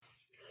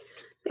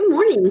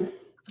morning.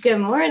 Good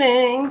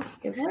morning.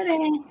 Good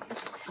morning.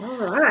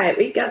 All right.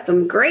 We've got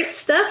some great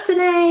stuff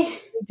today.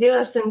 We do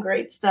have some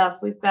great stuff.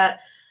 We've got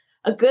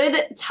a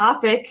good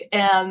topic,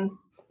 and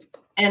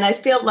I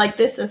feel like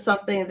this is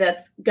something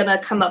that's going to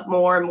come up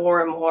more and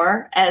more and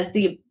more as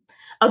the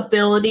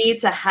ability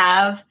to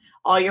have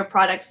all your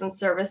products and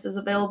services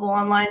available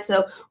online.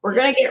 So we're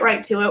going to get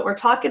right to it. We're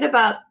talking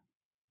about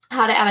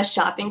how to add a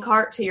shopping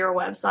cart to your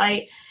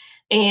website.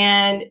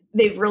 And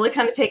they've really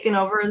kind of taken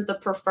over as the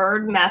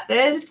preferred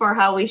method for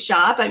how we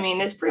shop. I mean,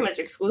 it's pretty much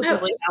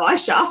exclusively how I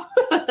shop.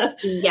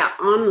 Yeah,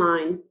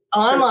 online.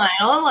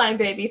 Online,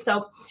 baby.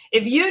 So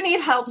if you need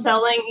help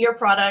selling your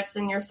products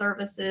and your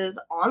services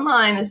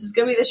online, this is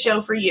going to be the show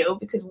for you,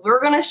 because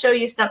we're going to show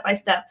you step by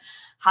step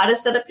how to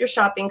set up your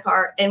shopping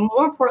cart, and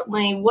more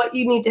importantly, what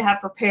you need to have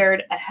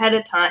prepared ahead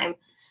of time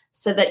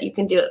so that you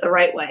can do it the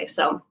right way.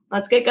 So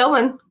let's get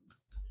going.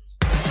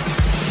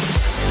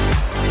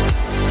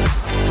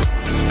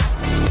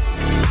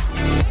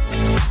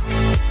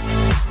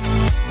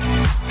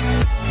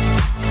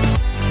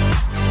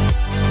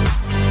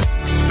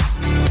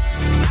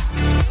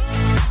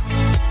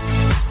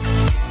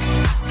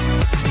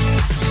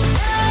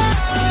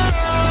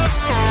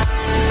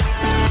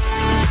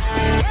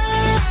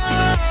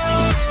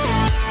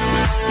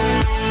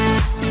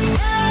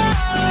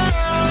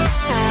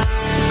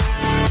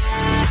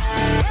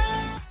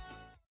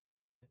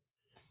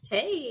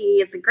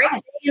 It's a great day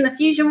in the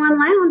Fusion One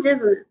Lounge,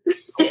 isn't it?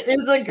 It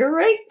is a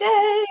great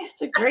day.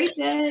 It's a great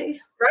day.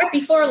 Right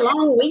before a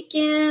long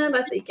weekend.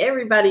 I think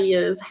everybody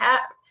is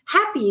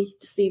happy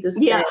to see this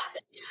day.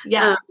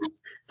 Yeah.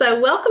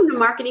 So welcome to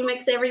Marketing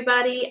Mix,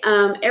 everybody.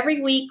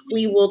 Every week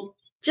we will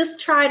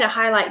just try to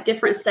highlight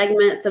different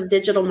segments of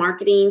digital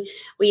marketing.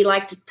 We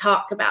like to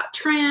talk about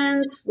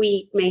trends.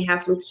 We may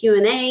have some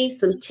Q&A,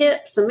 some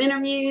tips, some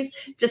interviews.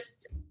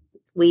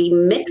 We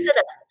mix it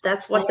up.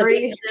 That's what the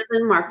mix is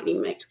in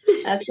Marketing Mix.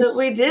 That's what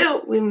we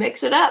do. We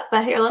mix it up.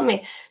 But here, let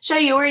me show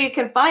you where you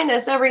can find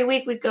us. Every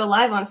week we go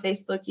live on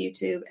Facebook,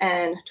 YouTube,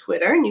 and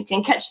Twitter. And you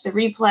can catch the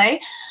replay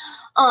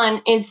on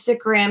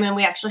Instagram. And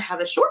we actually have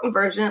a shortened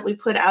version that we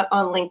put out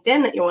on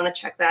LinkedIn that you want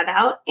to check that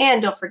out.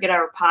 And don't forget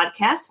our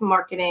podcast,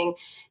 Marketing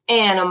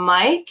and a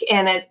Mic.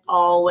 And as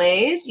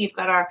always, you've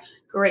got our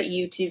great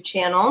YouTube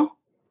channel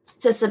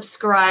to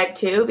subscribe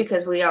to,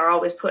 because we are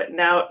always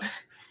putting out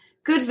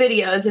good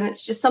videos, and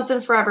it's just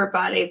something for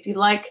everybody. If you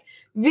like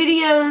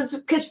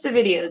videos, catch the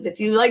videos. If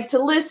you like to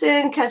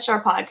listen, catch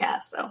our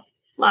podcast. So a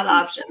lot of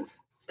options.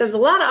 There's a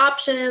lot of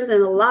options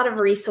and a lot of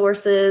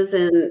resources,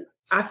 and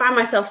I find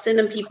myself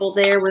sending people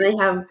there where they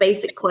have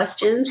basic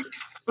questions,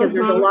 because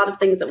there's a lot of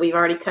things that we've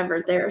already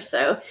covered there.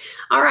 So,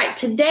 all right,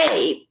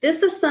 today,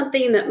 this is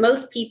something that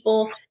most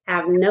people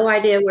have no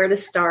idea where to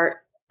start,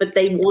 but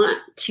they want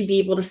to be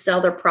able to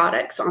sell their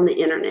products on the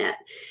internet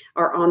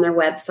or on their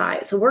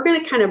website. So we're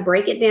going to kind of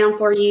break it down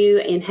for you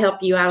and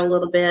help you out a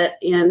little bit.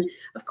 And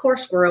of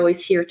course, we're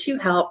always here to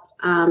help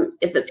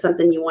if it's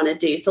something you want to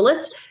do. So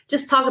let's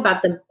just talk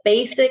about the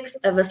basics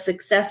of a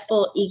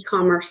successful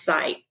e-commerce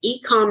site.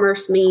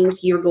 E-commerce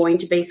means you're going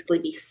to basically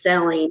be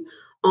selling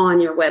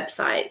on your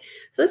website.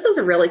 So this is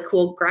a really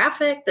cool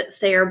graphic that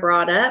Sarah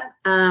brought up.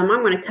 I'm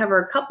going to cover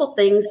a couple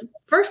things.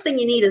 First thing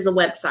you need is a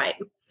website.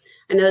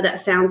 I know that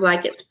sounds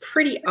like it's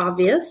pretty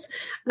obvious,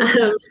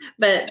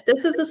 but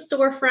this is a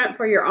storefront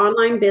for your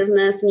online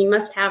business, and you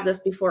must have this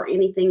before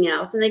anything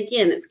else. And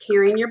again, it's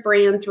carrying your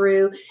brand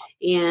through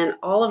and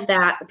all of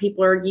that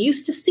people are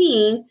used to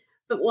seeing,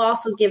 but we'll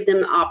also give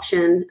them the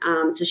option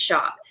to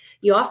shop.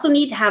 You also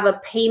need to have a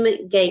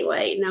payment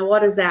gateway. Now,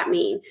 what does that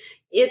mean?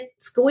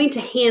 It's going to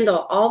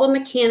handle all the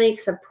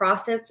mechanics of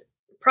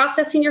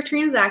processing your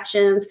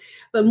transactions,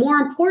 but more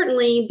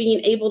importantly, being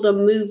able to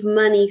move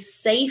money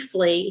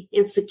safely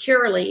and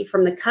securely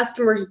from the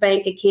customer's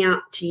bank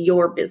account to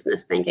your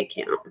business bank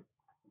account.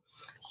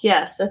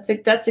 Yes, that's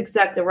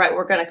exactly right.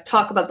 We're going to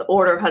talk about the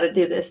order of how to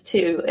do this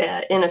too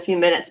in a few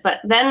minutes.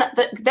 But then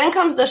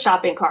comes the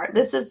shopping cart.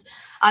 This is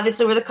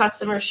obviously where the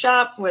customers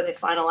shop, where they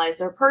finalize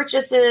their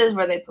purchases,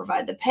 where they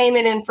provide the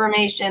payment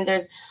information.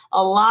 There's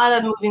a lot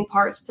of moving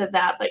parts to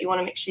that, but you want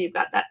to make sure you've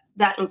got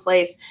that in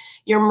place.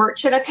 Your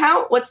merchant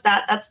account, what's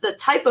that? That's the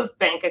type of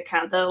bank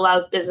account that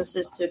allows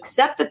businesses to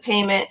accept the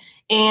payment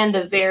and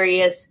the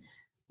various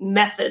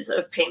methods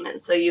of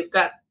payment. So you've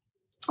got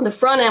the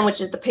front end,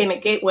 which is the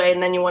payment gateway,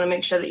 and then you want to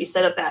make sure that you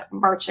set up that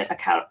merchant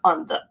account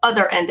on the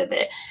other end of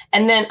it.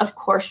 And then, of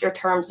course, your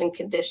terms and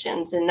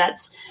conditions, and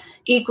that's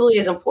equally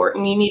as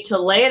important. You need to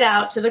lay it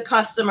out to the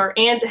customer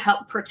and to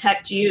help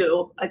protect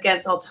you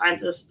against all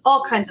kinds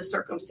of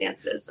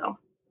circumstances. So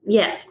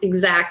Yes,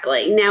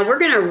 exactly. Now we're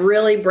going to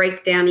really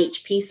break down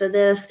each piece of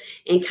this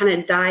and kind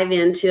of dive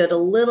into it a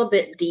little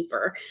bit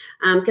deeper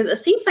because it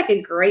seems like a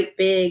great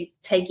big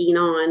taking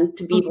on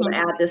to be able to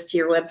add this to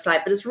your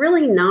website, but it's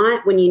really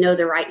not when you know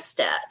the right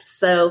steps.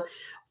 So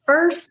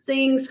first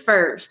things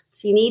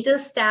first, you need to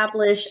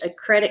establish a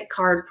credit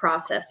card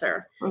processor.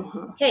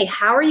 Okay,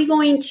 how are you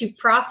going to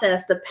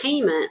process the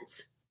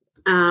payments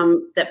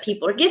that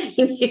people are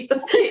giving you?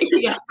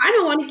 I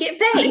don't want to get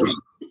paid.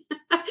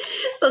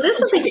 So this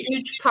is a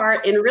huge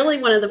part, and really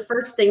one of the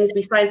first things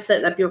besides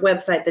setting up your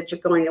website that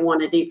you're going to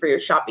want to do for your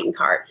shopping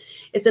cart.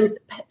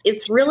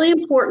 It's really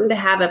important to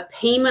have a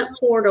payment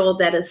portal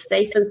that is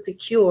safe and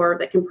secure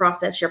that can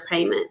process your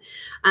payment.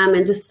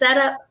 And to set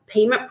up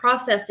payment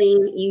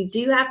processing, you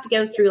do have to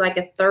go through like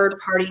a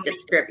third-party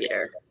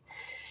distributor.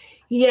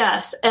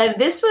 Yes. And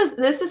this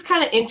is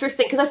kind of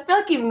interesting because I feel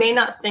like you may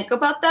not think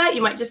about that.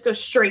 You might just go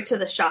straight to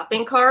the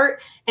shopping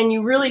cart, and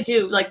you really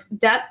do like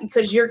that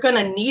because you're going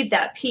to need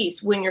that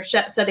piece when you're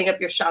setting up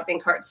your shopping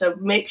cart. So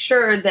make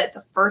sure that the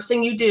first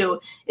thing you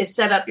do is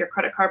set up your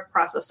credit card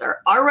processor.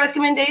 Our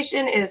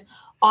recommendation is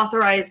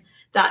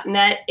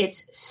Authorize.net.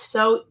 It's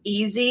so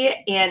easy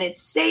and it's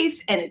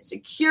safe and it's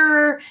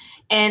secure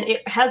and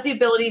it has the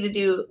ability to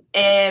do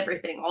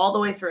everything all the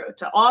way through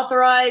to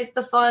authorize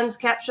the funds,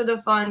 capture the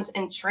funds,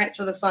 and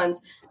transfer the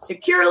funds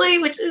securely,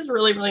 which is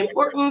really, really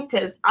important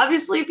because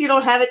obviously if you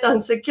don't have it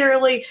done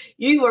securely,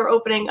 you are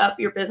opening up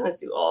your business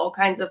to all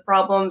kinds of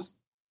problems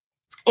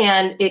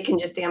and it can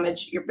just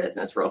damage your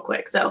business real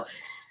quick. So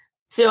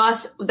to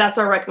us, that's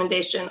our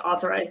recommendation,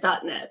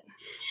 Authorize.net.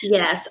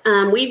 Yes,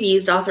 we've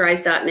used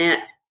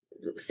Authorize.net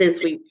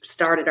since we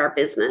started our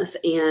business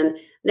and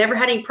never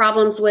had any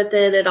problems with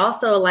it. It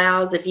also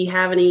allows if you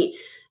have any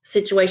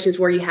situations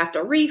where you have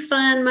to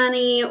refund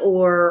money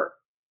or,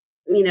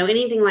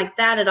 anything like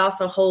that, it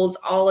also holds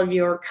all of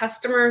your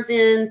customers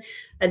in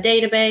a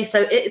database.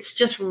 So it's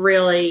just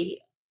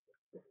really,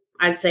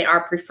 I'd say,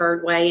 our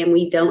preferred way, and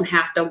we don't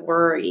have to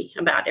worry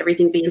about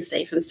everything being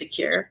safe and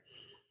secure.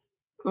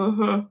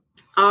 Mm-hmm.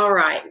 All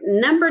right.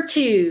 Number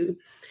 2,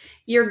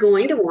 you're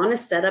going to want to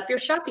set up your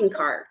shopping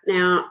cart.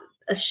 Now,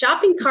 a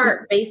shopping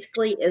cart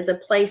basically is a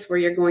place where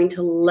you're going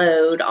to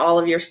load all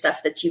of your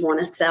stuff that you want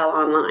to sell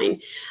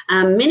online.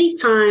 Many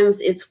times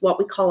it's what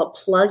we call a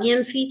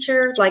plug-in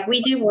feature. Like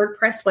we do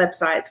WordPress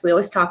websites. We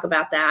always talk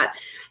about that.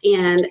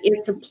 And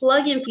it's a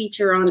plug-in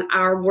feature on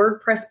our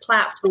WordPress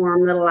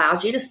platform that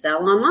allows you to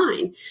sell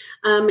online.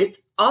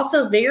 It's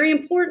also very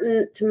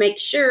important to make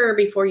sure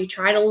before you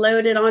try to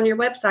load it on your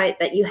website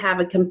that you have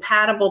a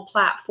compatible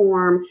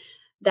platform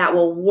that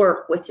will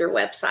work with your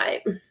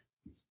website.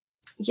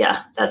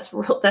 Yeah, that's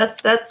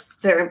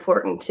very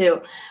important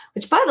too.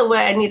 Which, by the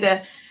way, I need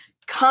to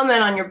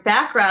comment on your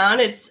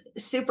background. It's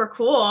super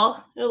cool.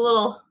 A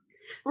little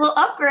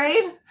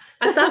upgrade.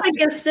 I thought I'd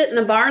go sit in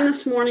the barn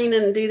this morning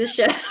and do the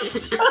show.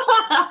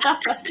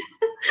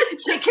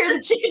 Take care of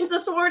the chickens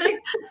this morning.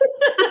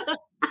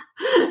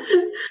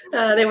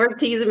 They were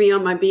teasing me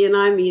on my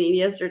BNI meeting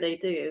yesterday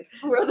too.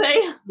 Were they?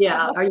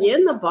 Yeah. Are you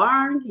in the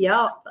barn?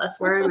 Yep, that's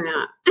where I'm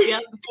at.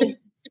 Yep.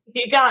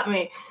 You got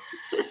me.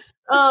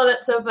 Oh,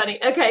 that's so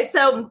funny. Okay,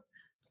 so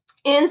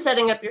in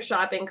setting up your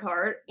shopping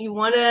cart,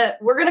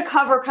 we're going to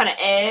cover kind of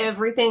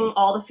everything,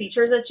 all the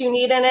features that you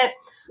need in it.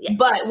 Yeah.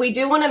 But we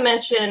do want to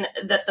mention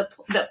that the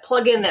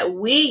plugin that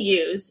we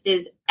use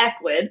is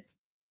Ecwid.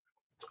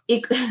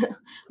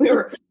 We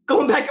were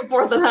going back and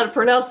forth on how to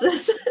pronounce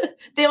this.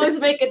 They always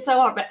make it so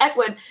hard, but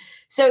Ecwid.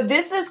 So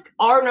this is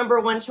our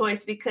number one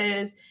choice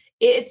because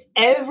it's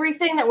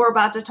everything that we're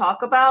about to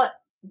talk about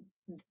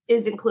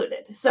is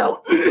included.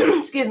 So,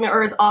 excuse me,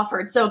 or is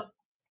offered. So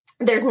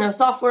there's no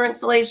software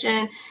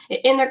installation.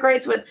 It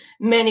integrates with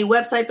many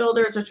website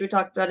builders, which we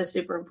talked about is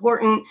super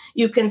important.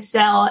 You can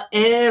sell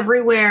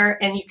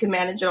everywhere and you can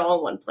manage it all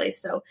in one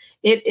place. So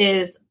it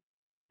is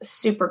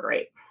super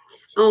great.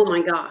 Oh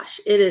my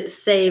gosh, it has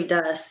saved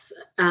us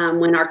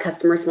when our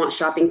customers want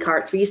shopping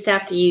carts. We used to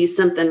have to use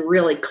something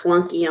really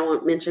clunky. I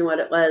won't mention what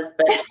it was,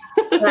 but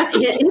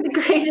it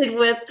integrated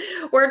with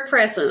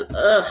WordPress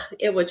and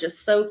it was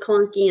just so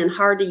clunky and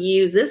hard to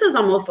use. This is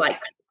almost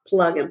like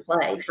plug and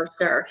play for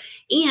sure.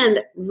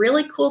 And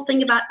really cool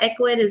thing about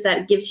Ecwid is that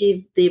it gives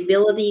you the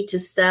ability to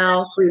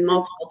sell through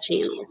multiple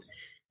channels.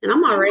 And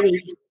I'm already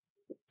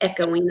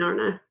echoing,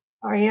 aren't I?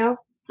 Are you?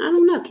 I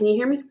don't know. Can you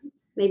hear me?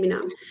 Maybe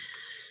not.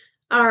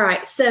 All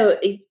right. So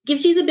it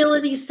gives you the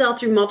ability to sell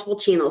through multiple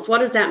channels. What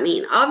does that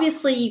mean?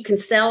 Obviously, you can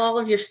sell all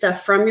of your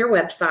stuff from your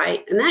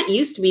website, and that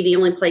used to be the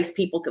only place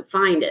people could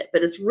find it.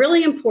 But it's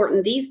really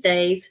important these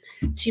days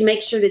to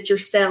make sure that you're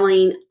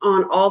selling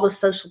on all the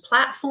social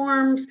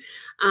platforms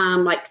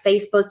like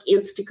Facebook,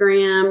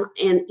 Instagram,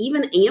 and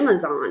even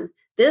Amazon.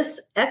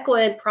 This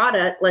Ecwid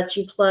product lets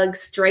you plug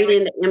straight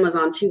into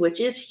Amazon too, which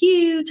is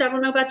huge. I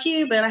don't know about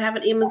you, but I have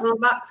an Amazon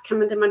box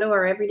coming to my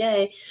door every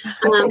day.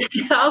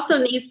 It also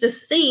needs to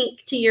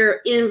sync to your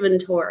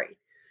inventory,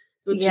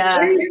 which is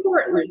very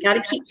important. You got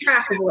to keep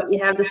track of what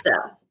you have to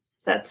sell.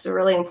 That's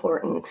really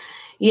important.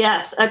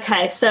 Yes.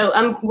 Okay. So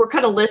we're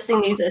kind of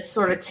listing these as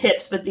sort of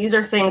tips, but these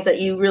are things that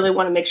you really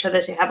want to make sure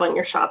that you have on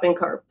your shopping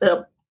cart.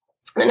 The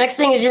next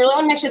thing is you really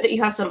want to make sure that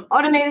you have some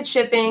automated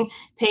shipping,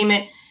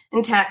 payment,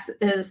 and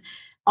taxes.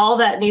 All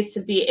that needs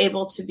to be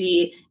able to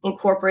be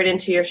incorporated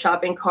into your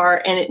shopping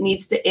cart, and it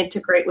needs to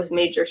integrate with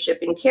major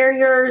shipping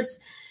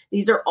carriers.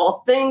 These are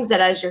all things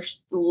that as you're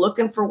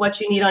looking for what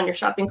you need on your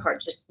shopping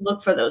cart, just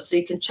look for those so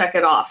you can check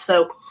it off.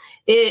 So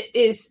it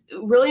is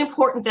really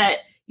important that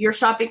your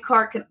shopping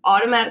cart can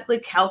automatically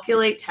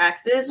calculate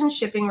taxes and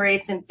shipping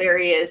rates and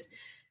various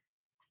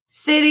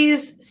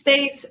cities,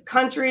 states,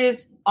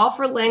 countries,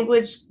 offer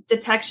language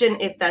detection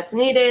if that's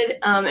needed,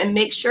 and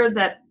make sure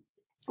that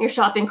your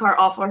shopping cart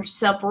offers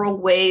several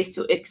ways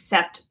to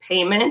accept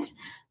payment.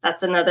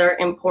 That's another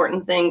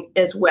important thing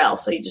as well.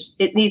 So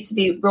it needs to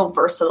be real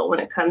versatile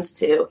when it comes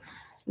to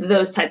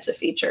those types of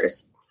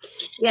features.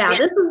 Yeah,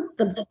 this is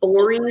the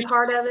boring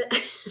part of it.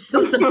 It's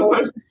the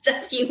boring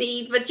stuff you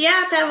need, but you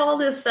have to have all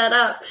this set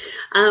up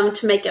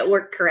to make it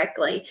work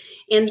correctly.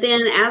 And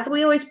then, as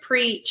we always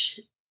preach,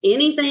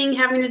 anything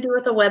having to do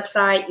with a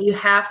website, you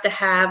have to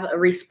have a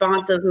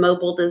responsive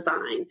mobile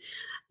design.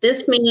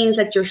 This means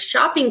that your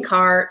shopping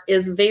cart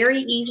is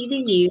very easy to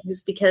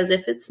use, because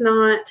if it's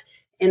not,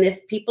 and if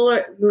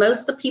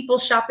most of the people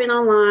shopping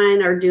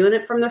online are doing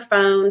it from their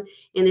phone,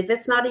 and if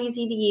it's not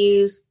easy to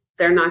use,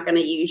 they're not going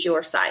to use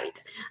your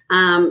site.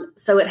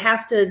 So it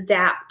has to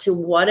adapt to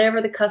whatever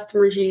the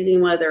customer is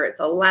using, whether it's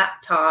a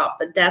laptop,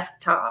 a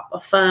desktop, a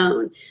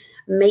phone.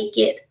 Make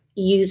it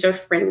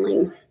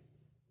user-friendly.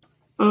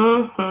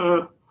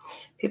 Mm-hmm.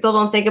 People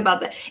don't think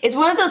about that. It's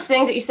one of those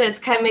things that you said,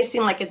 may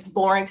seem like it's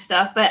boring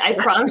stuff, but I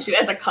promise you,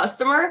 as a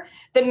customer,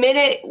 the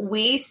minute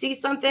we see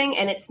something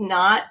and it's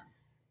not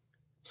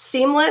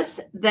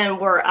seamless, then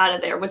we're out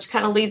of there, which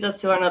kind of leads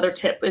us to another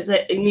tip, is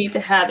that you need to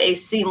have a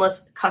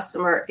seamless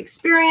customer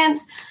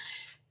experience.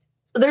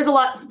 There's a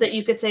lot that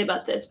you could say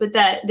about this, but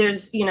that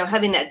there's,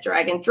 having that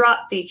drag and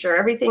drop feature,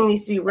 everything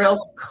needs to be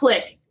real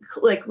click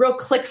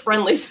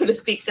friendly, so to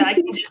speak. That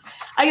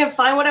I can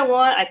find what I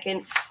want. I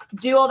can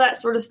do all that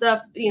sort of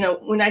stuff.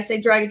 When I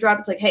say drag and drop,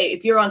 it's like, hey,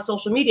 if you're on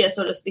social media,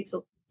 so to speak,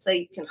 so say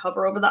you can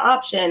hover over the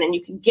option and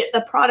you can get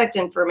the product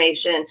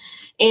information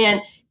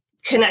and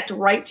connect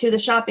right to the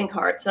shopping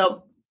cart.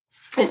 So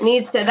it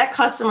needs that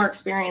customer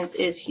experience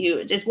is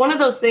huge. It's one of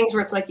those things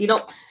where it's like, you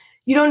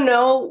don't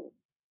know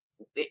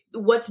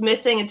what's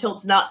missing until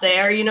it's not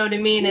there. You know what I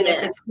mean? And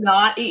if it's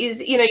not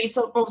easy, it's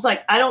almost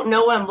like, I don't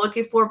know what I'm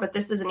looking for, but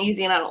this isn't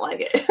easy and I don't like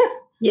it.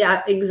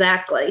 Yeah,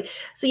 exactly.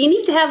 So you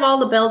need to have all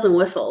the bells and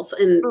whistles,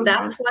 and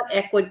that's what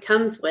Ecwid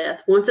comes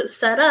with. Once it's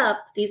set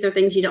up, these are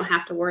things you don't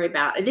have to worry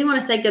about. I do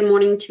want to say good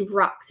morning to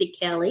Roxy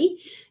Kelly.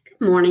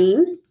 Good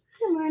morning.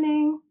 Good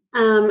morning.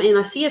 And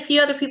I see a few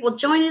other people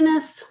joining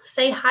us.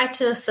 Say hi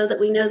to us so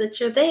that we know that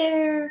you're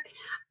there.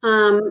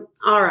 All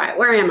right,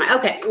 where am I?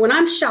 Okay, when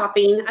I'm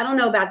shopping, I don't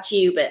know about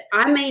you, but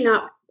I may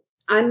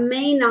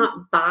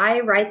not buy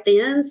right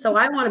then. So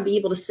I want to be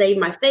able to save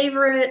my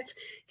favorites,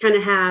 kind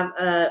of have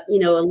a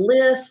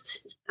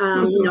list.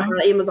 How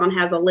Amazon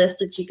has a list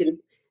that you can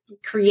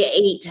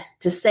create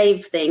to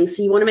save things.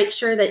 So you want to make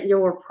sure that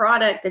your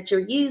product that you're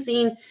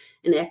using,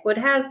 and Ecwid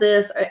has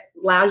this,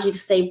 allows you to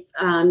save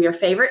your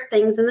favorite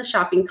things in the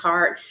shopping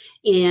cart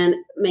and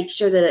make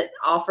sure that it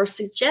offers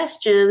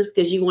suggestions,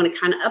 because you want to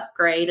kind of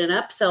upgrade and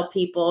upsell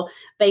people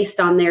based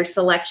on their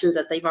selections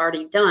that they've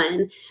already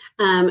done.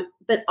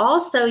 But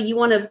also you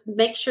want to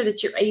make sure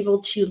that you're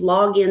able to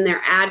log in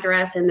their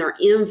address and their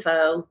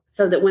info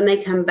so that when they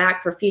come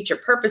back for future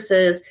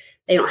purposes,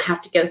 they don't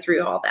have to go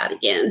through all that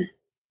again.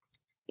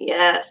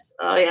 Yes.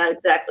 Oh, yeah,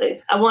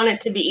 exactly. I want it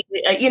to be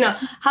easy.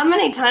 How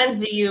many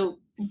times do you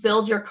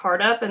build your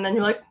cart up and then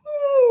you're like,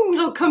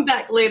 I'll come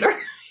back later,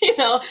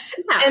 Yeah.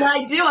 And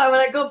I do. When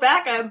I go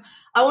back,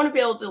 I want to be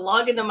able to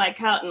log into my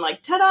account and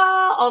like,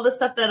 ta-da, all the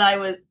stuff that I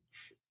was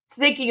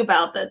thinking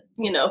about that,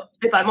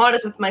 if I'm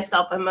honest with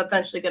myself, I'm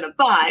eventually going to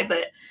buy.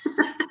 But,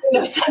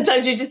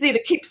 sometimes you just need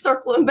to keep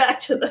circling back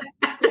to the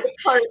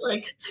cart.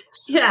 Like,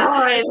 yeah,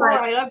 all right,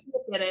 I'm going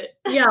to get it.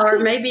 Yeah, or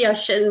maybe I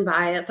shouldn't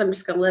buy it, so I'm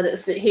just going to let it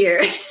sit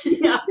here.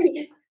 Yeah.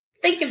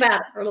 Think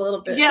about it for a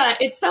little bit. Yeah,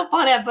 it's so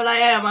funny, but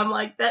I'm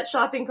like, that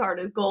shopping cart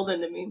is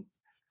golden to me.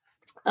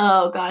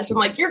 Oh gosh, I'm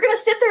like, you're going to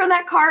sit there in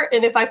that cart,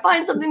 and if I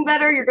find something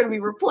better, you're going to be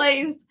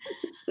replaced.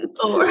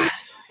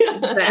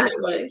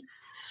 Exactly.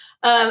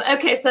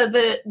 Okay, so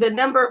the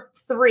number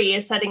 3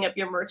 is setting up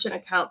your merchant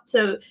account.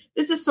 So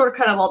this is sort of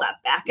kind of all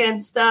that back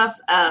end stuff,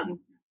 and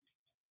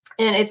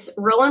it's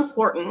real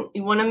important.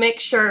 You want to make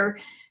sure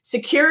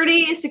security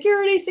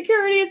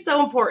is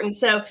so important.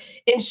 So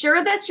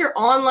ensure that your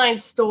online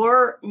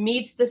store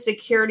meets the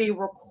security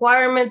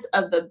requirements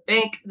of the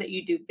bank that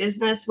you do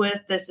business with.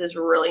 This is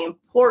really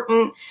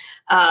important.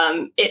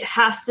 It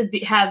has to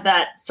have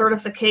that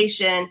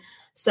certification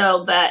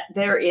so that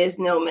there is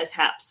no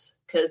mishaps,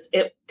 because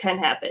it can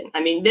happen.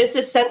 I mean, this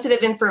is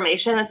sensitive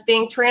information that's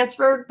being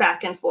transferred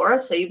back and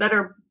forth. So you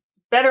better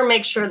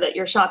make sure that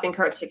your shopping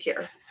cart's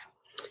secure.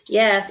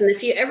 Yes, and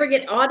if you ever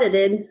get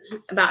audited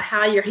about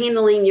how you're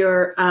handling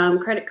your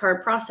credit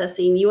card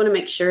processing, you want to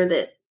make sure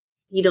that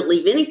you don't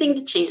leave anything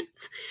to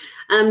chance.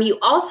 You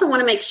also want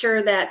to make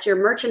sure that your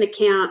merchant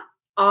account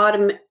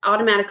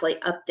automatically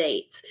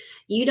updates.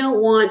 You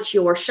don't want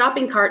your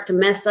shopping cart to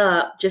mess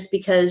up just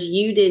because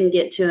you didn't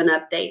get to an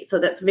update. So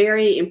that's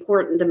very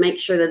important to make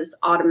sure that it's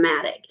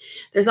automatic.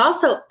 There's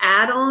also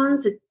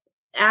add-on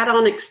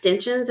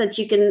extensions that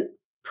you can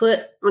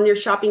put on your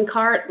shopping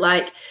cart,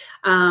 like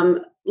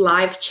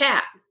live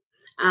chat,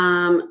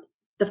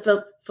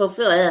 the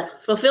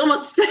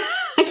fulfillment.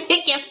 I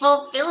can't get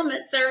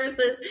fulfillment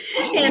services.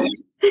 And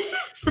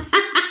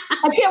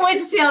I can't wait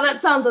to see how that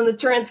sounds on the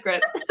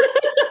transcript.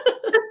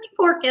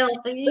 Poor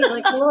Kelsey. He's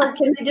like, Lord,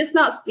 can they just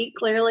not speak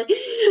clearly?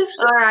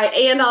 All right.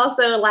 And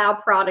also allow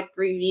product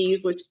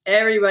reviews, which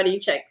everybody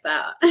checks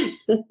out. I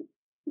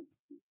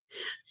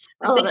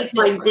think it's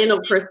my dental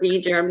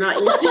procedure. I'm not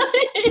used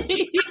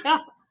to yeah.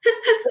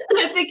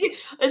 I think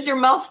is your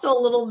mouth still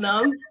a little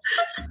numb?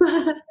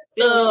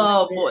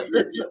 Oh boy,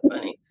 that's so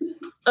funny.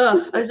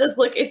 I was just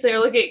looking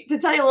to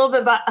tell you a little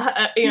bit about,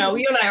 you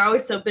and I are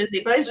always so busy,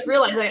 but I just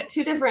realized I got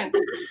 2 different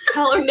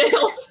color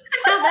nails.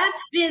 Oh, that's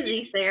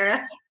busy,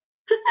 Sarah.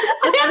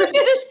 I haven't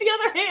finished the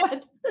other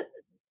hand.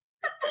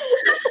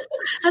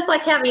 That's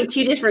like having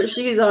 2 different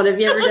shoes on. Have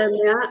you ever done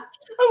that?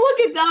 I'm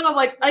looking down. I'm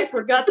like, I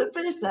forgot to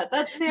finish that.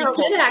 That's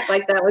terrible. You could act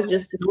like that was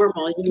just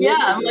normal. I'm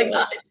like,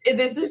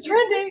 this is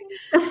trending.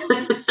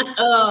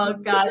 Oh,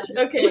 gosh.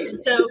 Okay,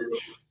 so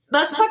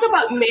let's talk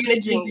about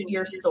managing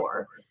your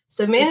store.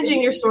 So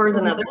managing your store is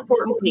another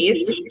important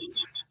piece.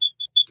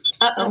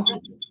 Uh-oh.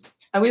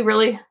 Are we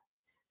really?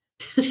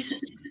 Is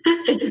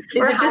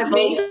it just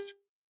me?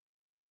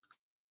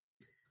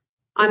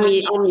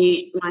 I'll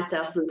mute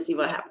myself and see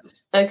what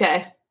happens.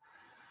 Okay.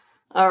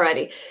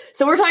 Alrighty.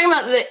 So we're talking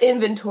about the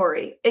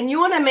inventory, and you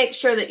want to make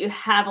sure that you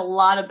have a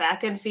lot of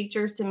back-end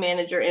features to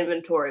manage your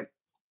inventory.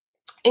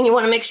 And you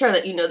want to make sure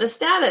that you know the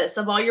status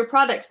of all your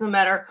products, no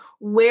matter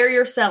where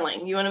you're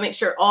selling. You want to make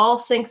sure it all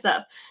syncs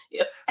up.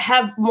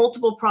 Have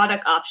multiple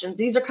product options.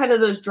 These are kind of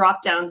those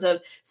drop downs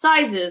of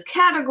sizes,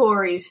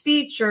 categories,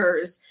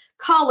 features,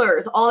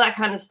 colors, all that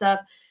kind of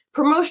stuff.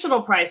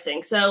 Promotional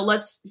pricing. So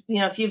let's,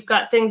 if you've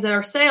got things that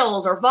are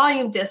sales or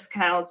volume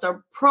discounts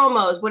or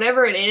promos,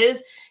 whatever it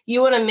is,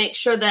 you want to make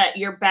sure that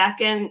your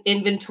back end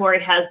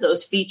inventory has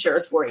those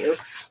features for you.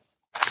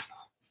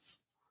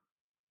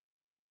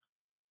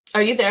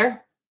 Are you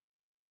there?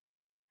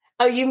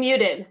 Oh, you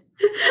muted.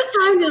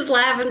 I'm just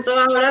laughing so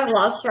hard. I've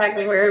lost track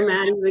of where I'm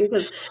at even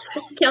because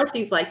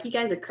Kelsey's like, you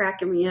guys are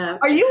cracking me up.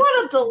 Are you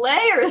on a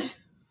delay or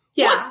what's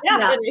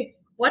happening?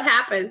 What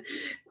happened?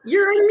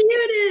 You're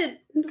unmuted.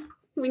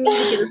 We need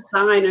to get a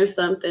sign or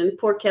something.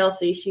 Poor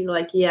Kelsey. She's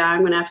like, yeah, I'm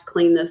going to have to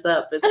clean this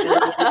up.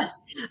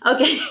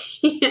 Okay.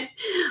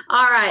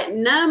 All right.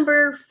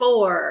 Number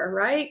 4,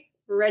 right?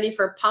 We're ready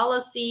for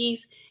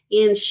policies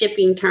and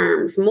shipping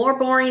terms. More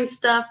boring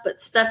stuff,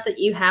 but stuff that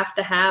you have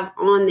to have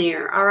on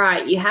there. All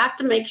right. You have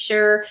to make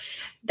sure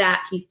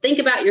that you think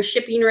about your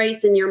shipping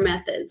rates and your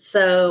methods.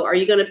 So are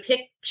you going to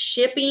pick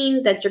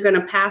shipping that you're going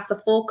to pass the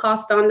full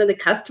cost on to the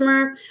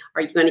customer?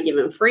 Are you going to give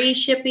them free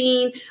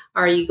shipping?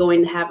 Are you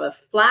going to have a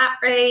flat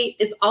rate?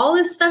 It's all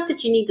this stuff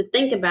that you need to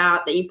think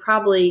about that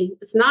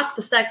it's not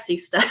the sexy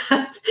stuff,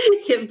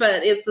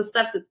 but it's the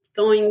stuff that's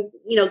going,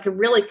 can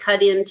really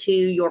cut into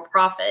your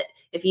profit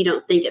if you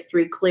don't think it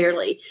through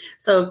clearly.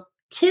 So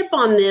tip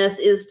on this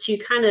is to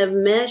kind of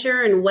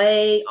measure and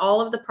weigh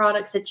all of the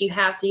products that you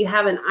have so you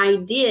have an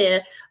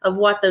idea of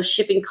what those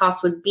shipping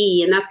costs would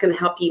be, and that's going to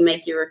help you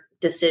make your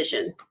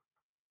decision.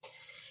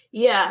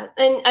 Yeah,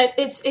 and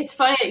it's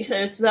funny. So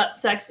it's not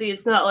sexy.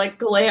 It's not like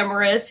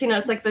glamorous.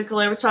 It's like the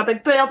glamorous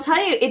topic. But I'll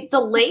tell you, it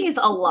delays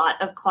a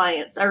lot of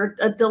clients or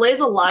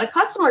delays a lot of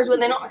customers when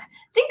they don't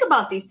think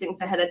about these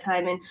things ahead of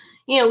time. And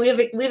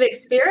we've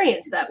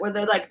experienced that where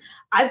they're like,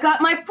 "I've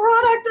got my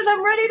product and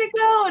I'm ready to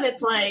go," and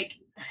it's like,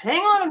 hang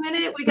on a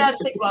minute, we got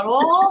to think about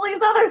all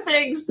these other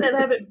things that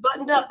haven't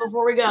buttoned up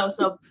before we go.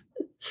 So,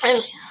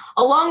 and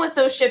along with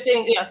those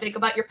shipping, think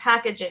about your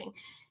packaging.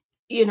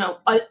 You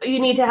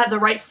need to have the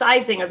right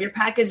sizing of your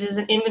packages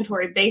and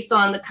inventory based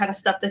on the kind of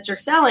stuff that you're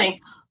selling.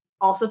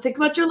 Also think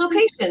about your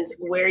locations.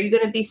 Where are you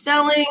going to be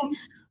selling?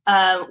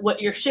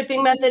 What your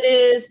shipping method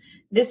is.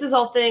 This is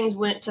all things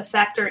went to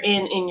factor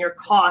in your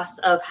costs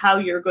of how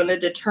you're going to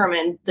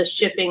determine the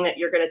shipping that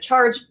you're going to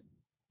charge.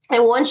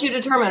 And once you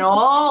determine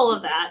all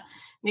of that,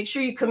 make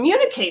sure you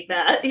communicate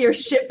that, your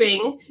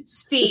shipping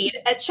speed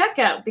at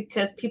checkout,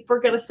 because people are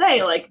going to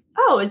say like,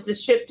 oh, is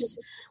this shipped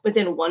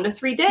within 1 to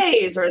 3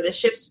 days, or this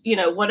ships,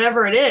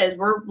 whatever it is,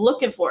 we're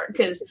looking for it.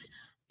 Because,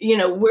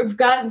 we've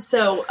gotten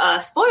so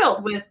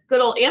spoiled with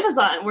good old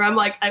Amazon where I'm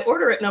like, I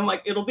order it and I'm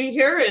like, it'll be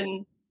here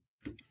in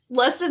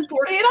less than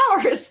 48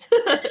 hours.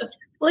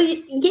 Well,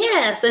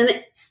 yes.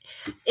 And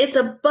it's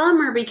a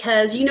bummer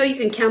because, you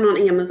can count on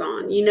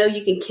Amazon.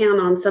 You can count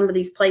on some of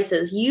these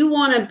places. You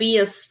want to be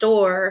a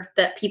store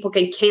that people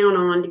can count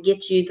on to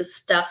get you the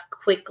stuff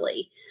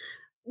quickly.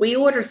 We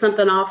ordered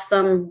something off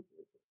some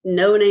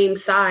no-name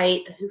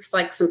site. It was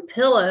like some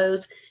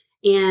pillows,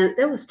 and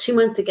that was 2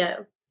 months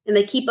ago. And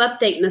they keep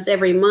updating us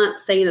every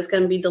month saying it's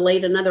going to be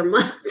delayed another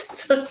month.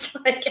 So it's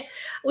like,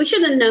 we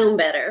should have known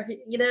better,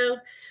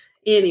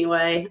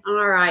 Anyway,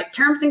 all right.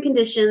 Terms and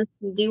conditions.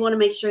 You do want to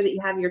make sure that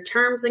you have your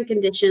terms and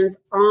conditions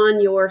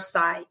on your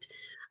site,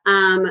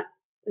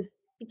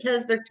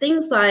 because there are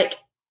things like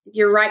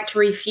your right to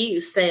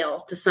refuse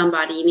sale to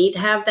somebody. You need to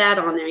have that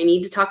on there. You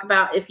need to talk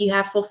about if you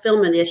have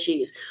fulfillment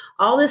issues.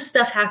 All this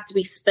stuff has to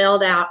be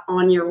spelled out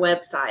on your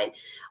website.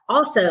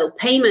 Also,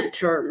 payment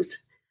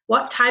terms.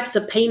 What types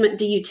of payment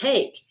do you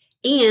take?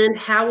 And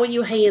how will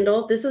you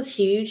handle, this is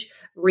huge,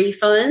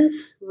 refunds,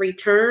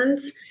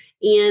 returns,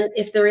 And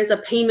if there is a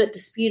payment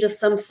dispute of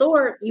some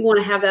sort, you want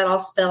to have that all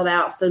spelled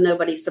out so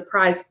nobody's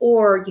surprised,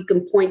 or you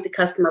can point the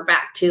customer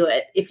back to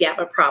it if you have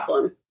a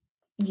problem.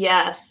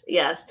 Yes.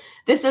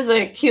 This is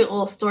a cute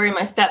little story.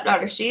 My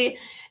stepdaughter, she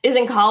is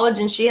in college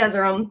and she has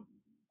her own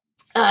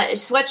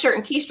sweatshirt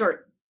and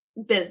t-shirt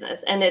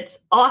business, and it's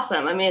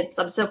awesome. I mean,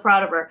 I'm so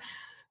proud of her.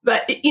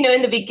 But,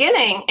 in the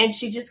beginning, and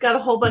she just got a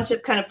whole bunch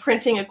of kind of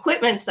printing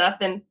equipment stuff,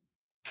 and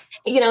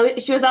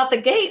she was out the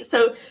gate.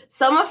 So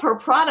some of her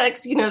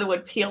products, that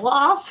would peel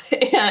off,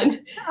 and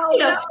she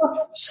had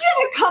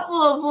a couple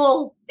of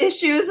little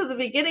issues at the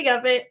beginning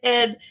of it,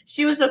 and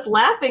she was just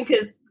laughing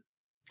because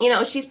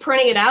she's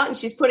printing it out and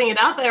she's putting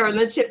it out there, and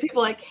then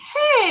people like,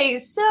 hey,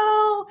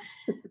 so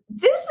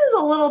this is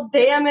a little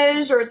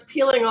damaged or it's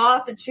peeling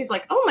off. And she's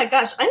like, oh my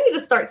gosh, I need to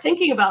start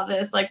thinking about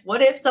this. Like,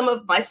 what if some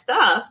of my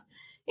stuff,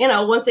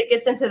 once it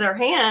gets into their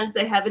hands,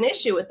 they have an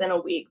issue within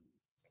a week.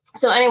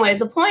 So anyways,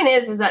 the point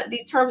is that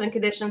these terms and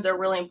conditions are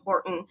really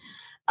important,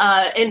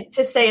 and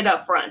to say it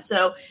up front.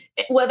 So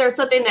whether it's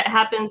something that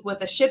happens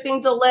with a shipping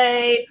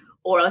delay,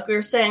 or like we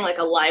were saying, like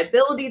a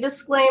liability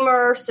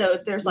disclaimer. So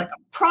if there's like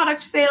a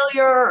product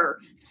failure or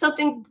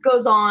something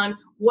goes on,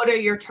 what are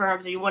your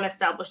terms? And you want to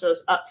establish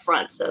those up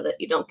front so that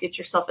you don't get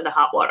yourself into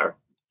hot water.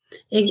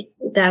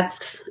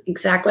 That's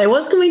exactly. I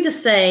was going to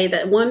say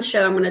that one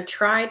show, I'm going to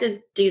try to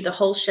do the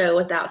whole show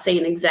without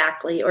saying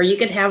exactly, or you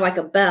could have like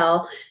a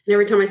bell, and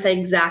every time I say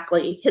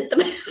exactly, hit the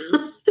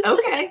bell.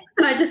 Okay.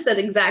 And I just said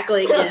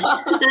exactly again.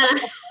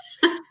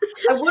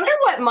 I wonder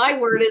what my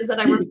word is that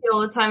I repeat all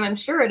the time. I'm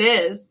sure it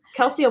is.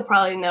 Kelsey will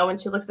probably know when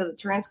she looks at the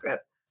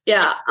transcript.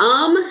 Yeah.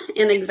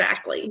 And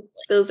exactly.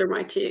 Those are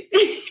my two.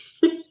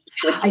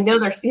 I know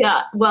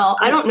well,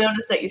 I don't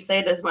notice that you say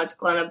it as much,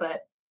 Glenna,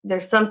 but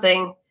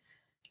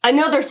I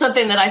know there's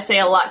something that I say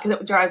a lot because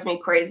it drives me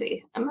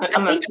crazy. I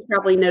think you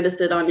probably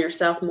noticed it on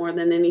yourself more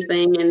than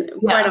anything. And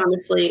quite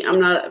honestly,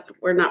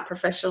 we're not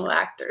professional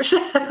actors.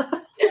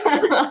 What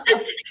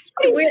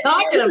are you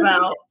talking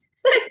about?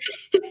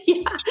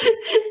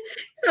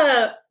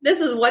 Yeah.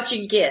 This is what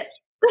you get.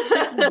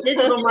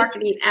 Digital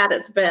marketing at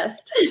its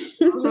best.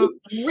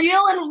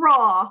 Real and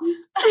raw.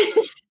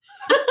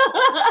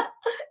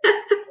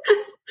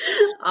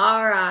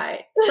 All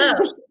right. So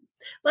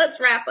let's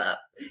wrap up.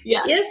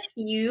 Yes. If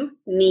you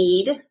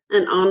need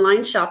an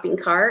online shopping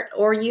cart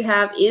or you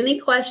have any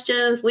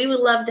questions, we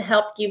would love to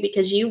help you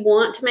because you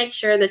want to make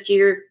sure that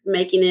you're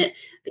making it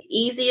the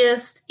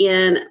easiest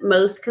and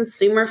most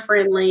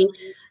consumer-friendly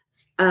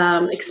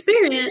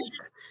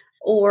experience,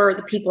 or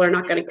the people are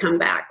not going to come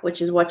back,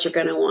 which is what you're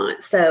going to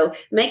want. So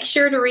make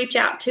sure to reach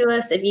out to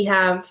us if you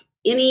have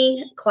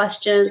any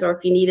questions or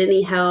if you need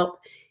any help.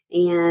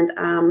 And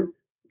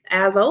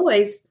as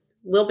always,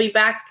 we'll be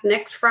back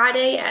next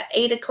Friday at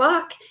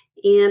 8:00.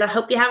 And I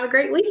hope you have a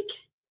great week.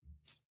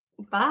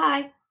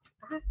 Bye.